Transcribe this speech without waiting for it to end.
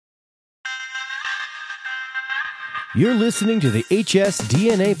You're listening to the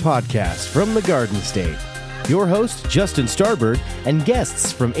HSDNA podcast from the Garden State. Your host, Justin Starbird, and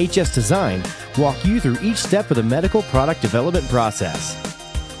guests from HS Design walk you through each step of the medical product development process.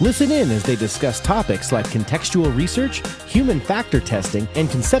 Listen in as they discuss topics like contextual research, human factor testing, and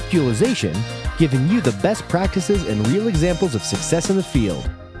conceptualization, giving you the best practices and real examples of success in the field.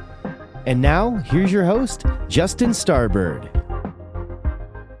 And now, here's your host, Justin Starbird.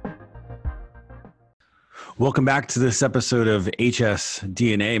 Welcome back to this episode of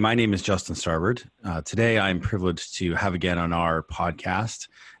HSDNA. My name is Justin Starbird. Today, I'm privileged to have again on our podcast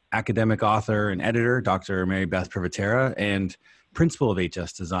academic author and editor, Dr. Mary Beth Privitera, and principal of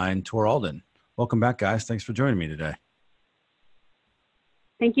HS Design, Alden. Welcome back, guys. Thanks for joining me today.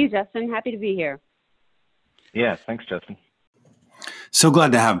 Thank you, Justin. Happy to be here. Yeah, thanks, Justin. So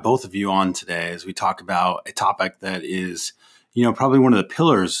glad to have both of you on today as we talk about a topic that is, probably one of the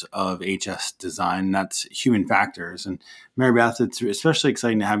pillars of HS Design, and that's human factors. And Mary Beth, it's especially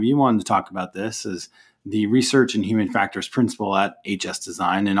exciting to have you on to talk about this as the Research and Human Factors Principal at HS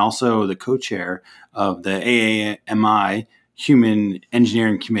Design and also the co-chair of the AAMI Human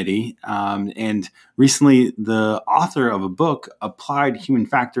Engineering Committee, and recently the author of a book, Applied Human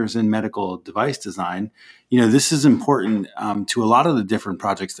Factors in Medical Device Design. This is important to a lot of the different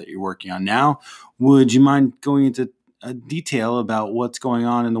projects that you're working on now. Would you mind going into detail about what's going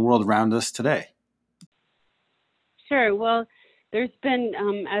on in the world around us today? Sure. Well, there's been,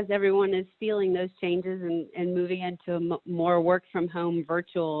 as everyone is feeling those changes and moving into a more work from home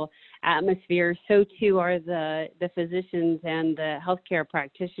virtual atmosphere, so too are the physicians and the healthcare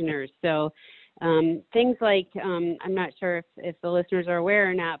practitioners. So things like, I'm not sure if the listeners are aware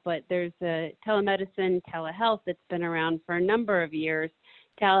or not, but there's a telemedicine, telehealth that's been around for a number of years.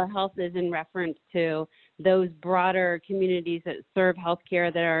 Telehealth is in reference to those broader communities that serve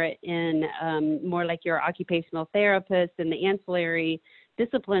healthcare that are in more like your occupational therapists and the ancillary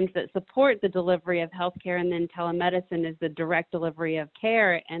disciplines that support the delivery of healthcare, and then telemedicine is the direct delivery of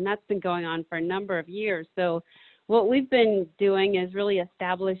care, and that's been going on for a number of years. So what we've been doing is really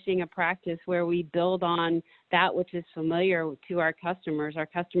establishing a practice where we build on that which is familiar to our customers. Our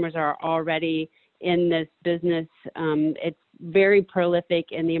customers are already in this business. It's very prolific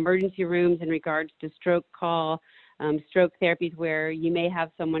in the emergency rooms in regards to stroke call, stroke therapies, where you may have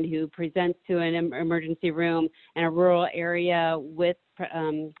someone who presents to an emergency room in a rural area with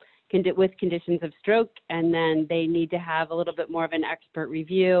conditions of stroke, and then they need to have a little bit more of an expert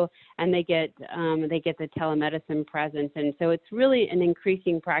review, and they get the telemedicine presence. And so it's really an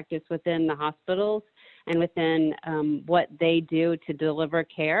increasing practice within the hospitals and within what they do to deliver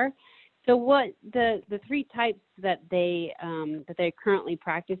care. So what the three types that they're currently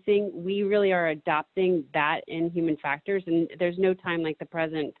practicing, we really are adopting that in human factors, and there's no time like the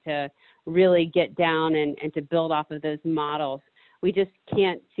present to really get down and to build off of those models. We just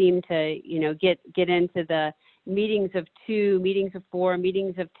can't seem to, get into the meetings of 2, meetings of 4,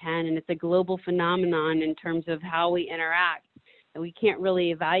 meetings of 10, and it's a global phenomenon in terms of how we interact. And we can't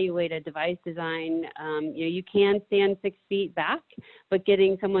really evaluate a device design. You can stand 6 feet back, but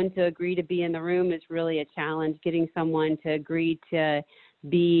getting someone to agree to be in the room is really a challenge. Getting someone to agree to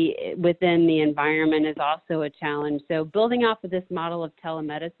be within the environment is also a challenge. So building off of this model of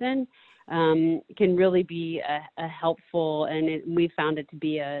telemedicine can really be a helpful, and we found it to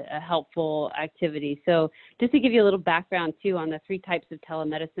be a helpful activity. So just to give you a little background too on the 3 types of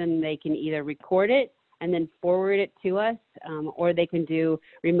telemedicine, they can either record it and then forward it to us, or they can do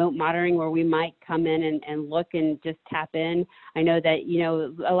remote monitoring where we might come in and look and just tap in. I know that,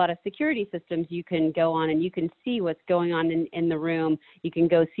 a lot of security systems, you can go on and you can see what's going on in the room. You can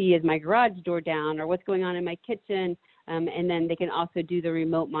go see, is my garage door down, or what's going on in my kitchen? And then they can also do the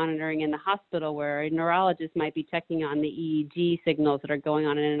remote monitoring in the hospital, where a neurologist might be checking on the EEG signals that are going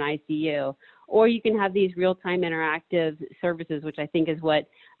on in an ICU. Or you can have these real-time interactive services, which I think is what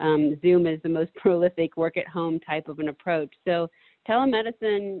Zoom is the most prolific work-at-home type of an approach. So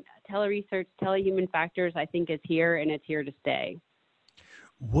telemedicine, Tele-Research, telehuman factors, I think is here, and it's here to stay.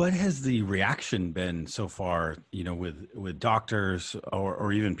 What has the reaction been so far, with doctors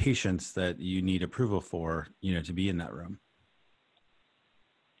or even patients that you need approval for, to be in that room?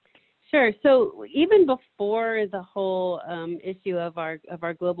 Sure. So even before the whole issue of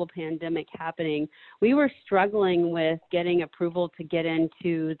our global pandemic happening, we were struggling with getting approval to get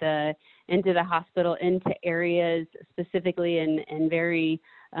into the hospital, into areas specifically in very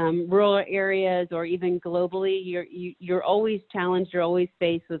rural areas, or even globally. You're always challenged. You're always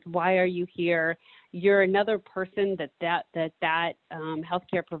faced with, why are you here? you're another person that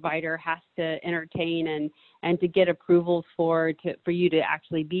healthcare provider has to entertain and to get approvals for you to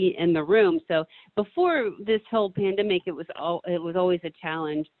actually be in the room. So before this whole pandemic, it was always a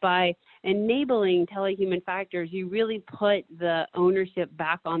challenge. By enabling telehuman factors, you really put the ownership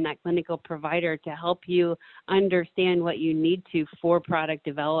back on that clinical provider to help you understand what you need to for product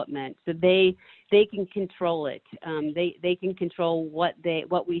development. So they can control it. They can control what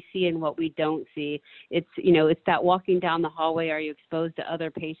we see and what we don't see. It's that walking down the hallway. Are you exposed to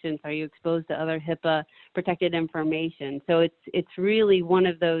other patients? Are you exposed to other HIPAA protected information? So it's really one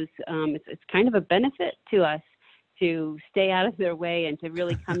of those. It's kind of a benefit to us to stay out of their way and to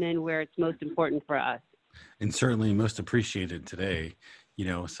really come in where it's most important for us. And certainly most appreciated today.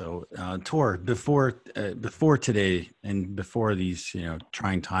 So Tor, before today and before these,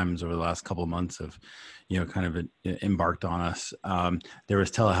 trying times over the last couple of months have, kind of embarked on us, there was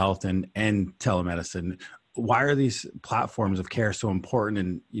telehealth and telemedicine. Why are these platforms of care so important?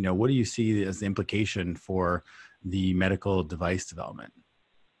 And, what do you see as the implication for the medical device development?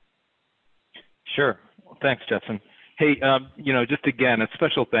 Sure. Well, thanks, Justin. Hey, just again, a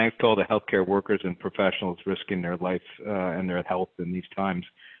special thanks to all the healthcare workers and professionals risking their life and their health in these times.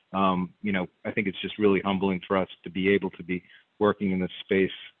 I think it's just really humbling for us to be able to be working in this space,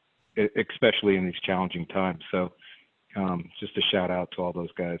 especially in these challenging times. So just a shout out to all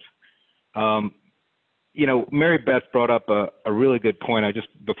those guys. Mary Beth brought up a really good point.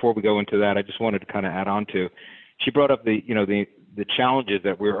 Before we go into that, I just wanted to kind of add on to. She brought up the challenges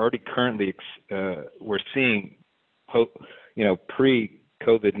that we're already currently we're seeing.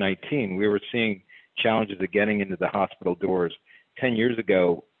 Pre-COVID-19, we were seeing challenges of getting into the hospital doors. 10 years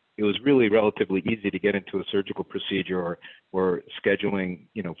ago, it was really relatively easy to get into a surgical procedure or scheduling,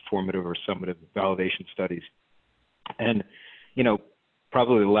 formative or summative validation studies. And,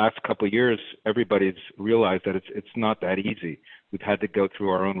 probably the last couple of years, everybody's realized that it's not that easy. We've had to go through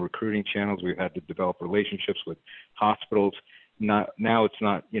our own recruiting channels. We've had to develop relationships with hospitals. Now it's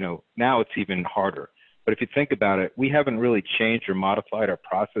not, now it's even harder. But if you think about it, we haven't really changed or modified our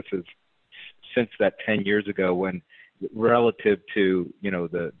processes since that 10 years ago when relative to,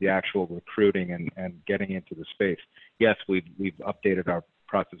 the actual recruiting and getting into the space. Yes, we've updated our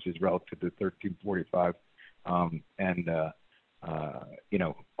processes relative to 1345 and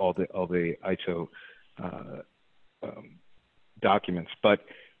all the ISO documents. But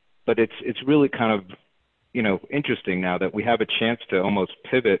it's really kind of, interesting now that we have a chance to almost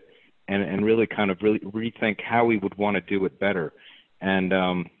pivot and really kind of rethink how we would want to do it better. And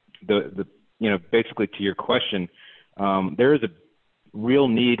basically to your question, there is a real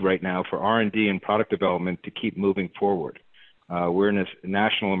need right now for R&D and product development to keep moving forward. We're in a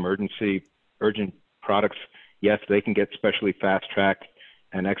national emergency. Urgent products, yes, they can get specially fast-tracked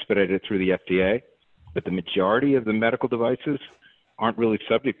and expedited through the FDA, but the majority of the medical devices aren't really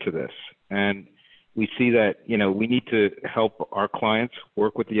subject to this. And we see that, we need to help our clients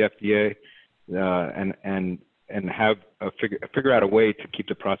work with the FDA and have figure out a way to keep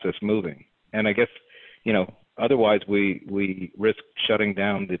the process moving. And I guess, otherwise we risk shutting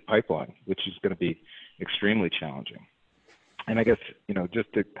down the pipeline, which is going to be extremely challenging. And I guess,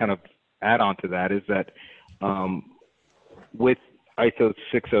 just to kind of add on to that is that with ISO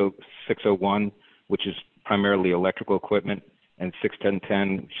 60601, which is primarily electrical equipment, and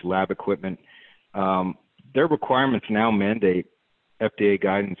 6110, which is lab equipment, their requirements now mandate FDA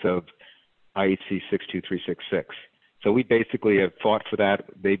guidance of IEC 62366. So we basically have fought for that.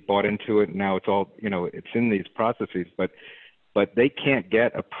 They bought into it. And now it's all, it's in these processes, but they can't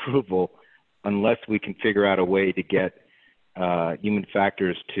get approval unless we can figure out a way to get human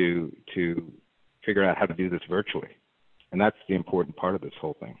factors to figure out how to do this virtually. And that's the important part of this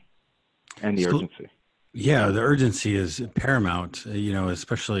whole thing, and the urgency. Yeah, the urgency is paramount,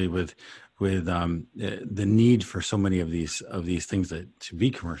 especially with the need for so many of these things to be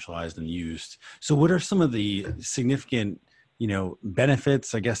commercialized and used. So what are some of the significant,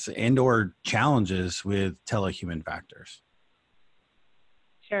 benefits, I guess, and or challenges with telehuman factors?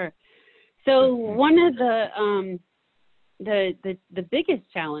 Sure. So one of the biggest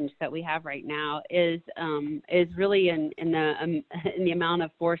challenge that we have right now is really in the amount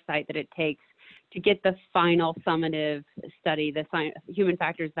of foresight that it takes to get the final summative study, the human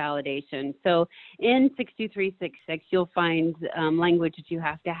factors validation. So in 62366, you'll find language that you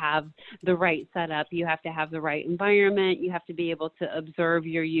have to have the right setup, you have to have the right environment, you have to be able to observe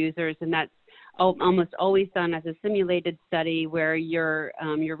your users, and that's almost always done as a simulated study where your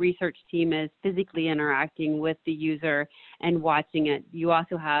research team is physically interacting with the user and watching it. You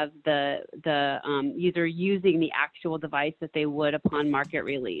also have the user using the actual device that they would upon market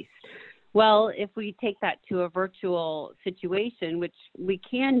release. Well, if we take that to a virtual situation, which we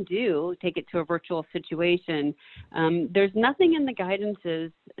can do, take it to a virtual situation, there's nothing in the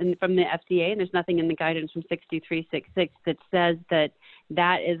guidances from the FDA, and there's nothing in the guidance from 6366 that says that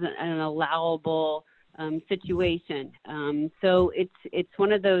that is an allowable situation. So it's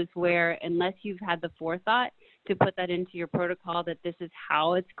one of those where, unless you've had the forethought to put that into your protocol, that this is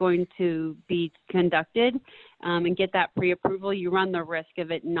how it's going to be conducted, and get that pre-approval, you run the risk of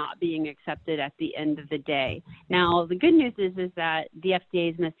it not being accepted at the end of the day. Now, the good news is that the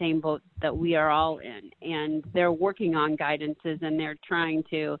FDA is in the same boat that we are all in, and they're working on guidances, and they're trying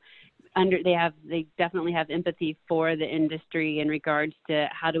to they definitely have empathy for the industry in regards to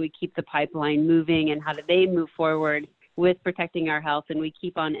how do we keep the pipeline moving and how do they move forward with protecting our health, and we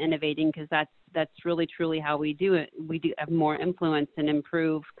keep on innovating, because that's really truly how we do it. We do have more influence and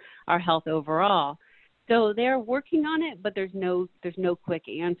improve our health overall. So they're working on it, but there's no quick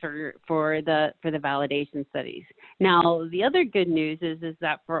answer for the validation studies. Now, the other good news is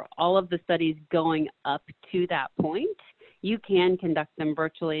that for all of the studies going up to that point, you can conduct them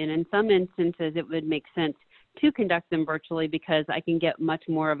virtually, and in some instances it would make sense to conduct them virtually, because I can get much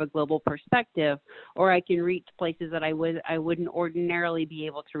more of a global perspective, or I can reach places that I wouldn't ordinarily be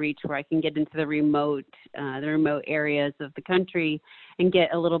able to reach, where I can get into the remote areas of the country and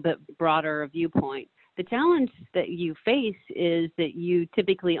get a little bit broader viewpoint. The challenge that you face is that you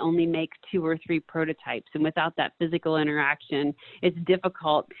typically only make 2 or 3 prototypes, and without that physical interaction, it's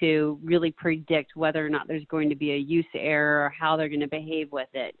difficult to really predict whether or not there's going to be a use error or how they're going to behave with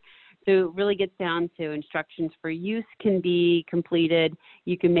it. So it really gets down to instructions for use can be completed.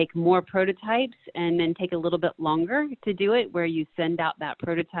 You can make more prototypes and then take a little bit longer to do it, where you send out that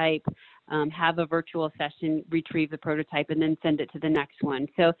prototype, have a virtual session, retrieve the prototype, and then send it to the next one.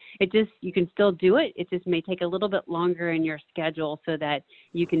 So you can still do it. It just may take a little bit longer in your schedule, so that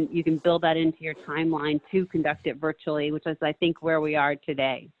you can build that into your timeline to conduct it virtually, which is, I think, where we are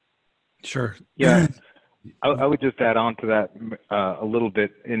today. Sure. Yeah. I would just add on to that a little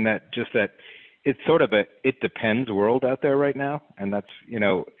bit, in that it's sort of it depends world out there right now. And that's,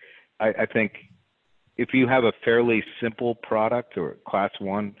 I think if you have a fairly simple product, or class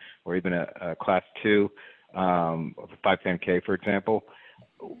 1 or even a class 2, 510K, for example,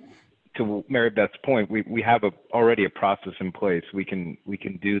 to Mary Beth's point, we have already a process in place. We can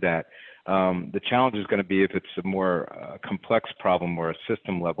do that. The challenge is going to be if it's a more complex problem, or a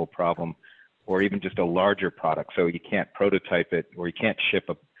system level problem, or even just a larger product. So you can't prototype it, or you can't ship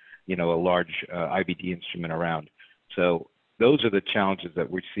a large IVD instrument around. So those are the challenges that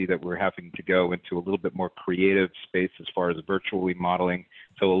we see, that we're having to go into a little bit more creative space as far as virtual remodeling.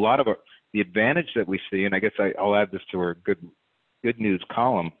 So a lot of the advantage that we see, and I guess I'll add this to our good news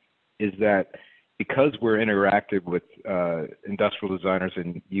column, is that because we're interactive with industrial designers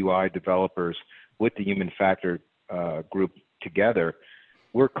and UI developers with the human factor group together,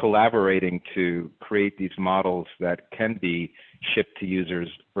 we're collaborating to create these models that can be shipped to users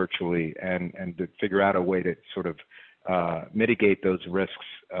virtually, and to figure out a way to sort of mitigate those risks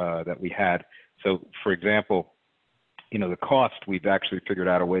that we had. So, for example, the cost, we've actually figured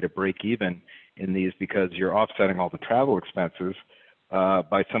out a way to break even in these, because you're offsetting all the travel expenses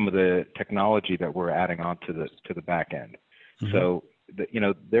by some of the technology that we're adding on to the back end. Mm-hmm. So,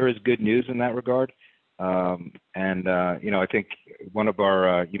 there is good news in that regard. I think one of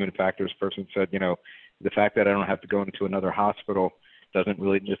our human factors person said, the fact that I don't have to go into another hospital doesn't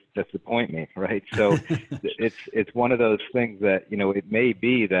really just disappoint me, right? So it's one of those things that, it may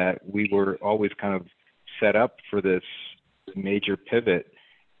be that we were always kind of set up for this major pivot,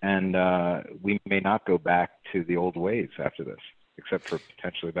 and we may not go back to the old ways after this, except for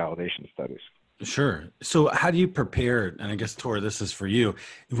potentially validation studies. Sure. So how do you prepare, and I guess, Tor, this is for you,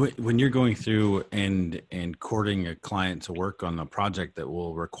 when you're going through and courting a client to work on a project that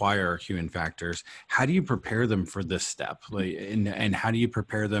will require human factors, how do you prepare them for this step? And how do you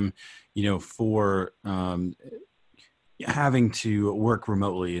prepare them, for having to work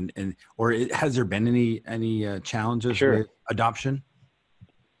remotely, or has there been any challenges Sure. with adoption?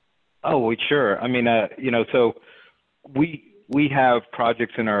 Oh, sure. I mean, so we have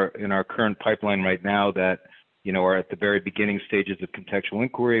projects in our current pipeline right now that, are at the very beginning stages of contextual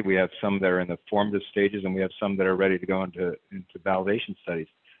inquiry. We have some that are in the formative stages, and we have some that are ready to go into validation studies.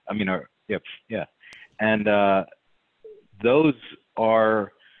 And those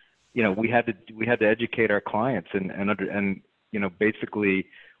are, we had to educate our clients and basically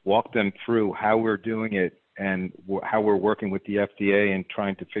walk them through how we're doing it, and how we're working with the FDA, and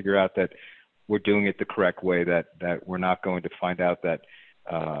trying to figure out that we're doing it the correct way, that we're not going to find out that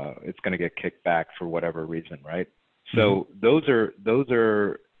it's going to get kicked back for whatever reason, right? So those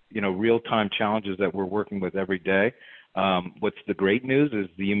are real-time challenges that we're working with every day. What's the great news is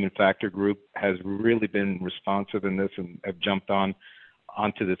the human factor group has really been responsive in this and have jumped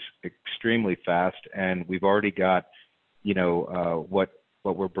onto this extremely fast. And we've already got, what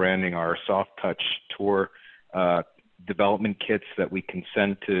we're branding our soft touch tour development kits that we can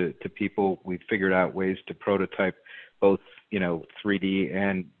send to people. We've figured out ways to prototype both, 3D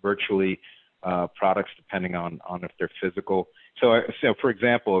and virtually products depending on if they're physical. So for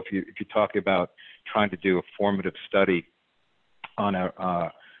example, if you talk about trying to do a formative study on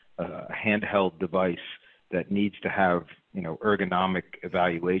a handheld device that needs to have, ergonomic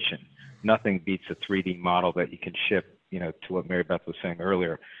evaluation, nothing beats a 3D model that you can ship, to what Mary Beth was saying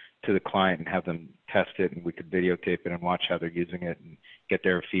earlier, to the client and have them test it, and we could videotape it and watch how they're using it and get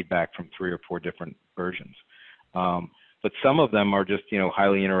their feedback from 3 or 4 different versions. But some of them are just,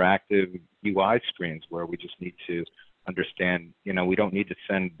 highly interactive UI screens where we just need to understand, we don't need to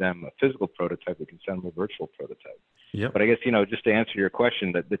send them a physical prototype, we can send them a virtual prototype. Yep. But I guess, just to answer your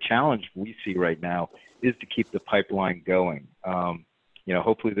question, that the challenge we see right now is to keep the pipeline going.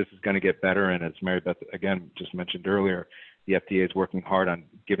 Hopefully this is going to get better. And as Mary Beth, again, just mentioned earlier, the FDA is working hard on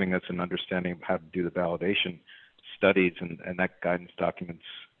giving us an understanding of how to do the validation studies, and that guidance documents,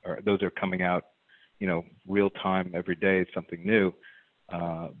 those are coming out, real time every day, something new.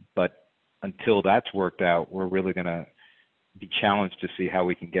 But until that's worked out, we're really going to be challenged to see how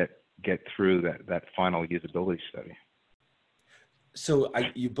we can get through that final usability study. So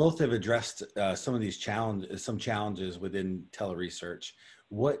you both have addressed some of these challenges within Tele-Research.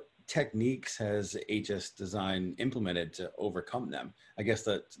 What techniques has HS Design implemented to overcome them? I guess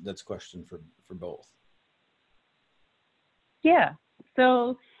that's a question for both. Yeah.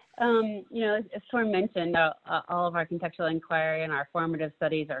 So, as Tor mentioned, all of our contextual inquiry and our formative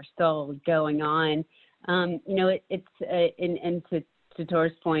studies are still going on. To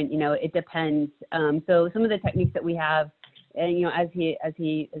Tor's point, it depends. So some of the techniques that we have, and as he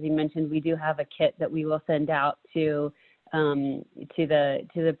mentioned, we do have a kit that we will send out to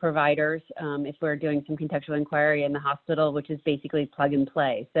the providers if we're doing some contextual inquiry in the hospital, which is basically plug and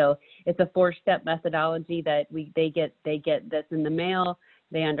play. So it's a 4-step methodology that they get this in the mail.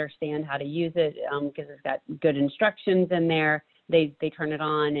 They understand how to use it because it's got good instructions in there. They turn it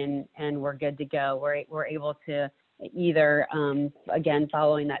on and we're good to go. We're able to either, again,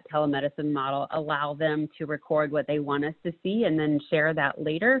 following that telemedicine model, allow them to record what they want us to see and then share that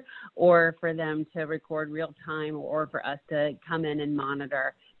later, or for them to record real time, or for us to come in and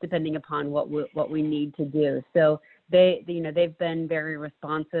monitor depending upon what we need to do. So they've been very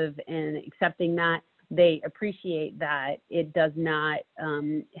responsive in accepting that. They appreciate that it does not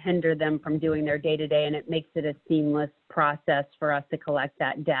hinder them from doing their day-to-day, and it makes it a seamless process for us to collect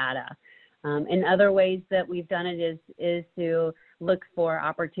that data. In other ways that we've done it is to look for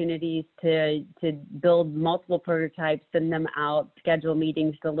opportunities to build multiple prototypes, send them out, schedule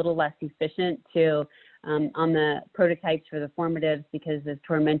meetings. It's a little less efficient on the prototypes for the formatives, because as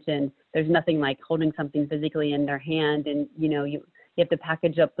Tor mentioned, there's nothing like holding something physically in their hand, and you have to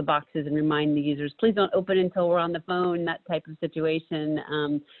package up the boxes and remind the users, please don't open until we're on the phone, that type of situation,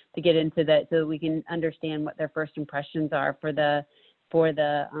 to get into that so that we can understand what their first impressions are for the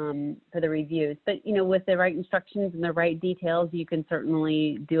reviews. But with the right instructions and the right details, you can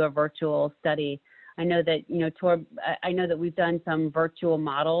certainly do a virtual study. I know that Tor, I know that we've done some virtual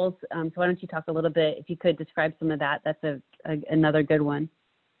models. So why don't you talk a little bit, if you could describe some of that? That's another good one.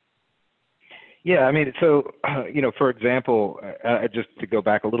 Yeah, I mean, so for example, just to go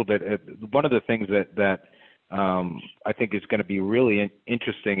back a little bit, one of the things that I think is going to be really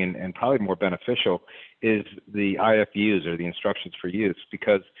interesting and probably more beneficial is the IFUs, or the instructions for use,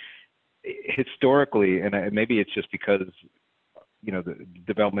 because historically, and maybe it's just because the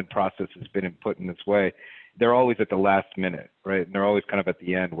development process has been put in this way, they're always at the last minute, right? And they're always kind of at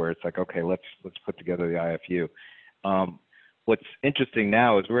the end where it's like, okay, let's put together the IFU. What's interesting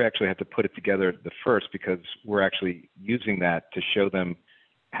now is we actually have to put it together the first, because we're actually using that to show them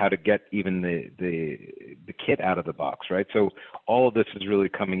how to get even the kit out of the box, right? So all of this is really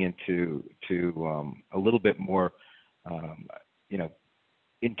coming into a little bit more,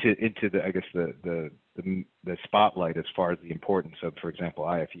 into the, I guess, the spotlight as far as the importance of, for example,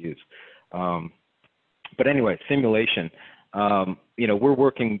 IFUs. But anyway, simulation. We're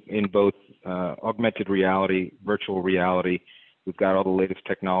working in both augmented reality, virtual reality. We've got all the latest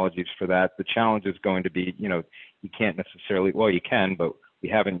technologies for that. The challenge is going to be, you can't necessarily, well, you can, but we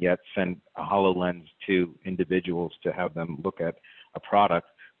haven't yet sent a HoloLens to individuals to have them look at a product.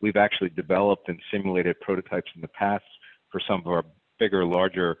 We've actually developed and simulated prototypes in the past for some of our bigger,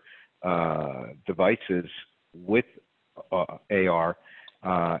 larger devices with AR,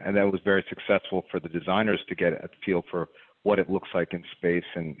 And that was very successful for the designers to get a feel for what it looks like in space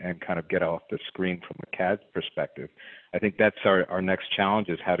and kind of get off the screen from a CAD perspective. I think that's our next challenge,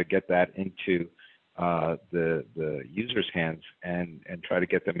 is how to get that into the user's hands and try to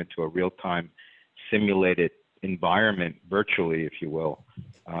get them into a real-time simulated environment virtually, if you will.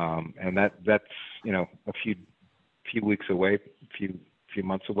 And that's, you know, a few weeks away, few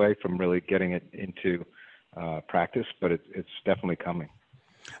months away from really getting it into practice, but it's definitely coming.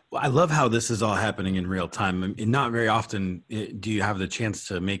 Well, I love how this is all happening in real time. I mean, not very often do you have the chance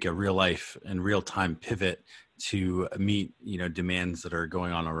to make a real life and real time pivot to meet, you know, demands that are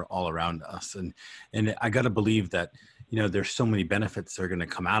going on all around us. And I got to believe that, you know, there's so many benefits that are going to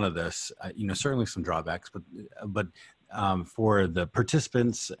come out of this, you know, certainly some drawbacks, but for the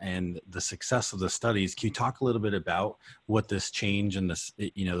participants and the success of the studies, can you talk a little bit about what this change and this,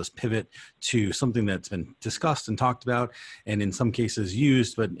 you know, this pivot to something that's been discussed and talked about, and in some cases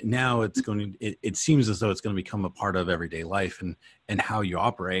used, but now it's going to, it seems as though it's going to become a part of everyday life and how you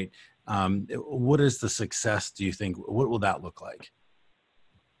operate. What is the success, do you think? What will that look like?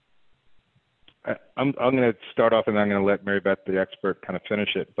 I'm going to start off, and I'm going to let Mary Beth, the expert, kind of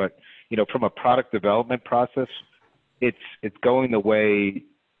finish it. But, you know, from a product development process, it's going the way,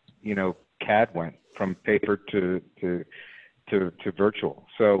 you know, CAD went, from paper to virtual.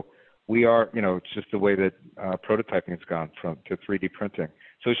 So we are, you know, it's just the way that prototyping has gone to 3D printing.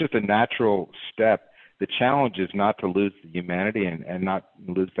 So it's just a natural step. The challenge is not to lose the humanity and not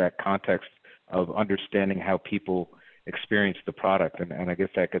lose that context of understanding how people experience the product. And I guess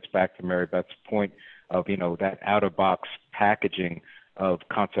that gets back to Mary Beth's point of, you know, that out-of-box packaging of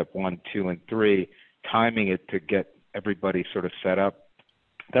concept 1, 2, and 3, timing it to get everybody sort of set up.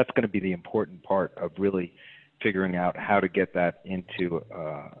 That's going to be the important part of really figuring out how to get that into,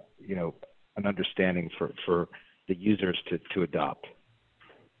 you know, an understanding for the users to adopt.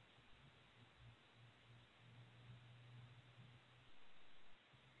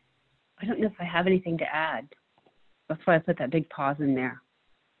 I don't know if I have anything to add. That's why I put that big pause in there.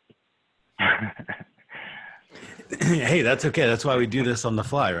 Hey, that's okay. That's why we do this on the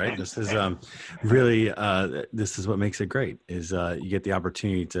fly, right? This is really, this is what makes it great, is you get the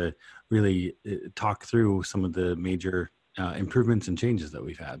opportunity to really talk through some of the major improvements and changes that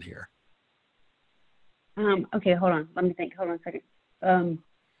we've had here. Okay, hold on. Let me think. Hold on a second.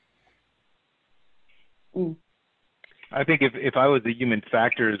 I think if I was a human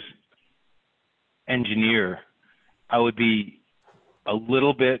factors engineer, I would be a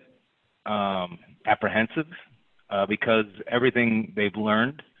little bit apprehensive because everything they've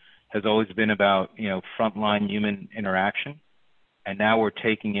learned has always been about, you know, frontline human interaction, and now we're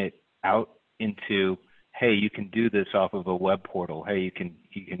taking it out into, hey, you can do this off of a web portal. Hey, you can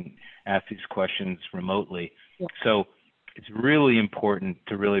ask these questions remotely. Yeah. So it's really important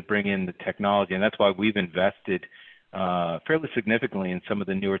to really bring in the technology, and that's why we've invested fairly significantly in some of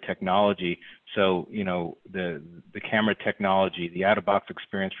the newer technology. So, you know, the camera technology, the out-of-box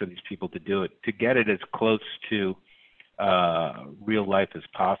experience for these people to do it, to get it as close to real life as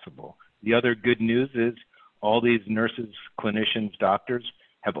possible. The other good news is all these nurses, clinicians, doctors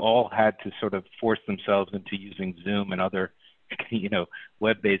have all had to sort of force themselves into using Zoom and other, you know,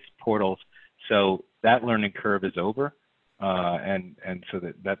 web-based portals. So that learning curve is over, and so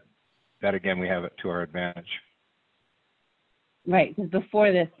that again, we have it to our advantage. Right, because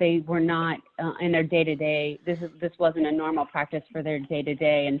before this, they were not in their day-to-day. This wasn't a normal practice for their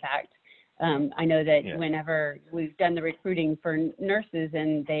day-to-day. In fact, I know that whenever we've done the recruiting for nurses,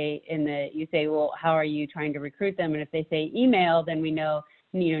 and you say, well, how are you trying to recruit them? And if they say email, then we know,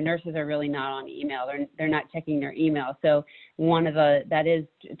 you know, nurses are really not on email. They're not checking their email. So that is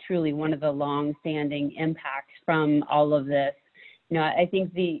truly one of the long-standing impacts from all of this. You know, I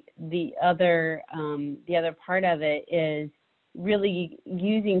think the other part of it is really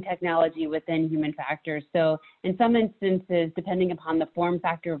using technology within human factors. So in some instances, depending upon the form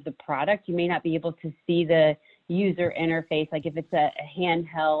factor of the product, you may not be able to see the user interface. Like if it's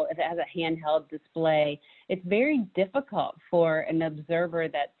if it has a handheld display, it's very difficult for an observer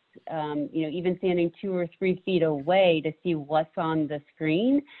that's you know, even standing 2 or 3 feet away to see what's on the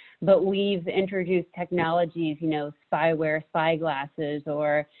screen. But we've introduced technologies, you know, spy glasses,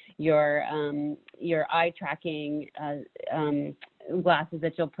 or your eye tracking glasses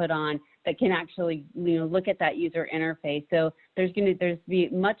that you'll put on that can actually, you know, look at that user interface. So there's be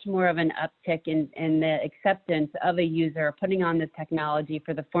much more of an uptick in the acceptance of a user putting on this technology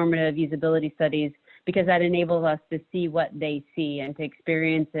for the formative usability studies, because that enables us to see what they see and to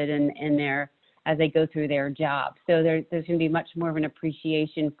experience it in their, as they go through their job. So there's going to be much more of an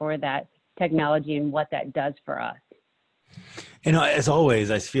appreciation for that technology and what that does for us. And as always,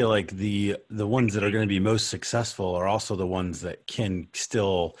 I feel like the ones that are going to be most successful are also the ones that can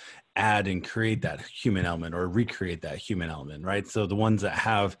still add and create that human element or recreate that human element, right? So the ones that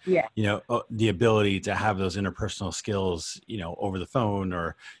have, Yeah. The ability to have those interpersonal skills, over the phone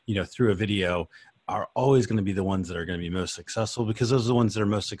or, through a video are always going to be the ones that are going to be most successful, because those are the ones that are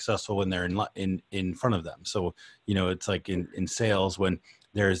most successful when they're in front of them. So, it's like in sales, when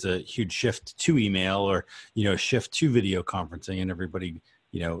there's a huge shift to email or, shift to video conferencing, and everybody,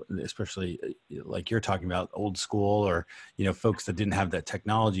 especially like you're talking about, old school or, folks that didn't have that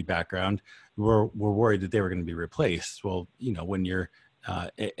technology background were worried that they were going to be replaced. Well, when you're,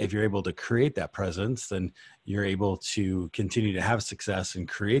 if you're able to create that presence, then you're able to continue to have success and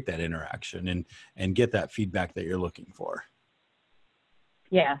create that interaction and get that feedback that you're looking for.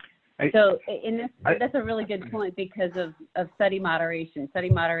 Yeah. So that's a really good point because of study moderation. Study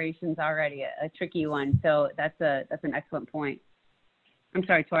moderation is already a tricky one. So that's an excellent point. I'm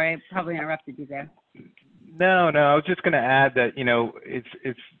sorry, Tori, I probably interrupted you there. No, I was just going to add that,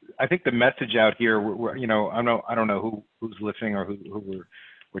 it's I think the message out here, I don't know who's listening or who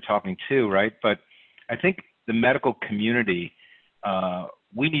we're talking to, right? But I think the medical community,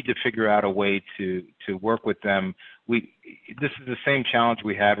 we need to figure out a way to work with them. This is the same challenge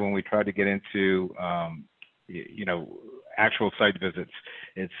we had when we tried to get into, actual site visits.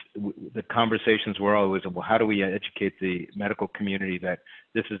 The conversations were always, well, how do we educate the medical community that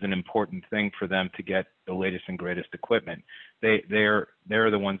this is an important thing for them to get the latest and greatest equipment? They're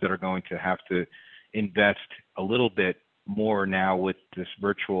the ones that are going to have to invest a little bit more now with this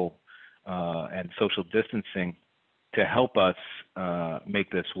virtual and social distancing to help us make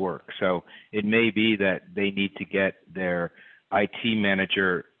this work. So it may be that they need to get their IT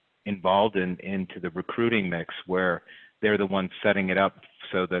manager involved into the recruiting mix, where they're the ones setting it up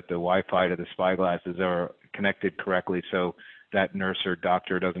so that the Wi-Fi to the spyglasses are connected correctly, so that nurse or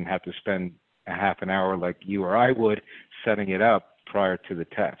doctor doesn't have to spend a half an hour like you or I would setting it up prior to the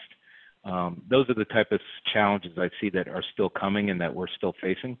test. Those are the type of challenges I see that are still coming and that we're still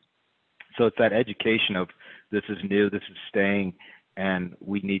facing. So it's that education of this is new, this is staying, and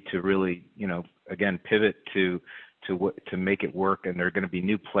we need to really, again, pivot to make it work. And there are going to be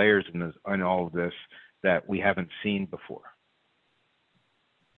new players in all of this that we haven't seen before.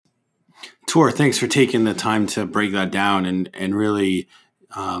 Tor, thanks for taking the time to break that down and really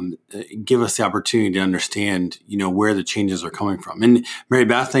give us the opportunity to understand, where the changes are coming from. And Mary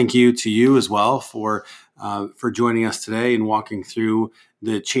Beth, thank you to you as well for joining us today and walking through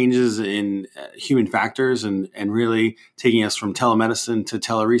the changes in human factors and really taking us from telemedicine to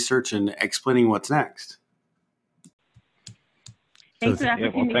Tele-Research and explaining what's next. Thanks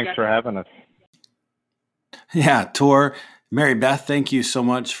for having us. Yeah, Tor, Mary Beth, thank you so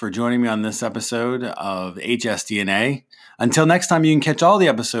much for joining me on this episode of HSDNA. Until next time, you can catch all the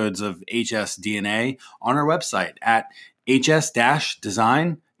episodes of HSDNA on our website at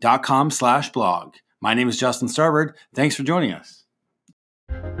hs-design.com/blog. My name is Justin Starbird. Thanks for joining us.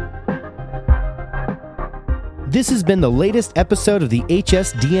 This has been the latest episode of the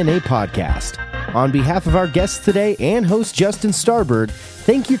HSDNA podcast. On behalf of our guests today and host Justin Starbird,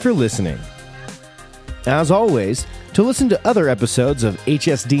 thank you for listening. As always, to listen to other episodes of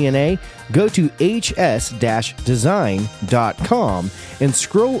HSDNA, go to hs-design.com and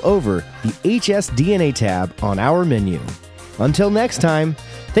scroll over the HSDNA tab on our menu. Until next time,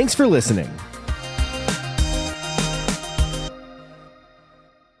 thanks for listening.